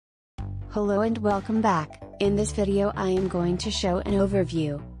Hello and welcome back. In this video I am going to show an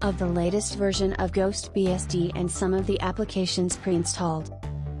overview of the latest version of GhostBSD and some of the applications pre-installed.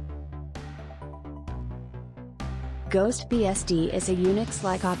 GhostBSD is a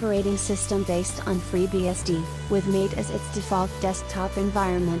Unix-like operating system based on FreeBSD, with made as its default desktop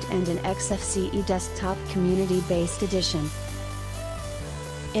environment and an Xfce desktop community-based edition.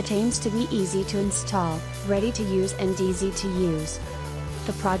 It aims to be easy to install, ready to use and easy to use.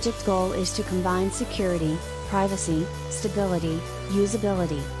 The project goal is to combine security, privacy, stability,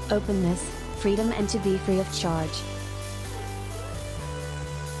 usability, openness, freedom and to be free of charge.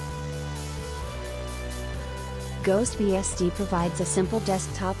 GhostBSD provides a simple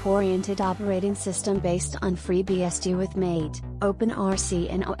desktop-oriented operating system based on FreeBSD with made,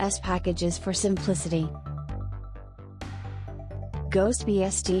 OpenRC and OS packages for simplicity.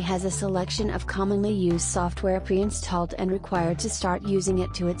 GhostBSD has a selection of commonly used software pre-installed and required to start using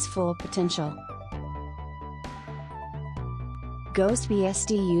it to its full potential.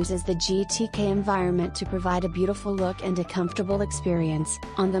 GhostBSD uses the GTK environment to provide a beautiful look and a comfortable experience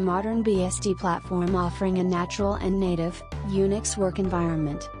on the modern BSD platform, offering a natural and native Unix work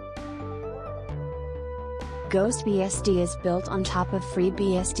environment. GhostBSD is built on top of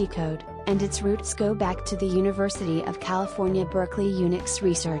FreeBSD code, and its roots go back to the University of California Berkeley Unix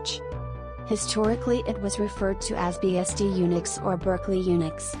research. Historically it was referred to as BSD Unix or Berkeley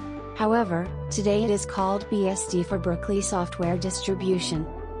Unix. However, today it is called BSD for Berkeley Software Distribution.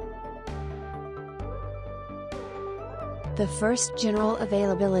 The first general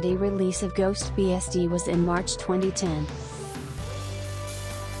availability release of GhostBSD was in March 2010.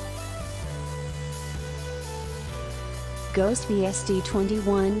 GhostBSD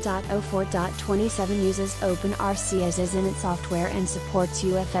 21.04.27 uses OpenRC as is init software and supports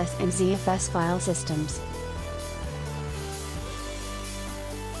UFS and ZFS file systems.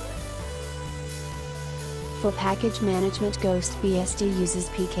 For package management, GhostBSD uses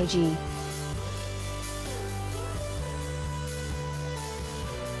PKG.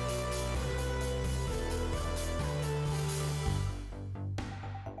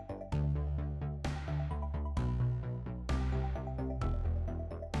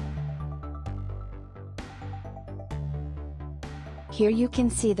 Here you can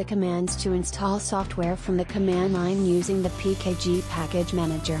see the commands to install software from the command line using the PKG package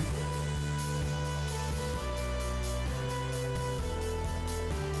manager.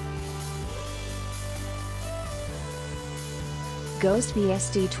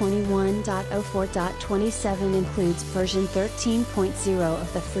 GhostBSD 21.04.27 includes version 13.0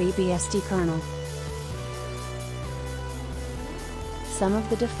 of the FreeBSD kernel. Some of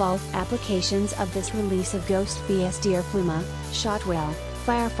the default applications of this release of GhostBSD are Pluma, Shotwell,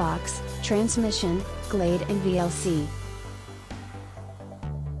 Firefox, Transmission, Glade and VLC.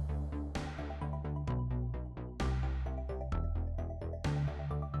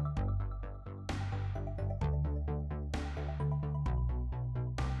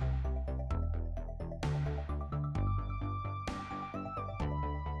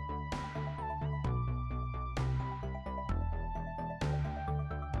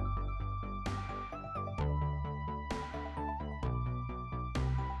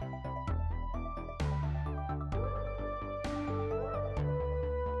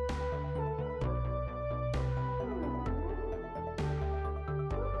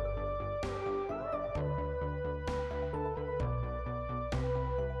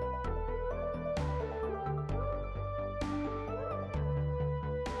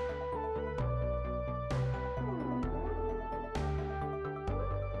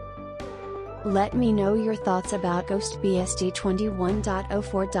 Let me know your thoughts about GhostBSD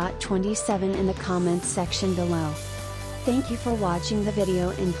 21.04.27 in the comments section below. Thank you for watching the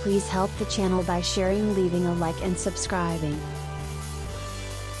video and please help the channel by sharing, leaving a like and subscribing.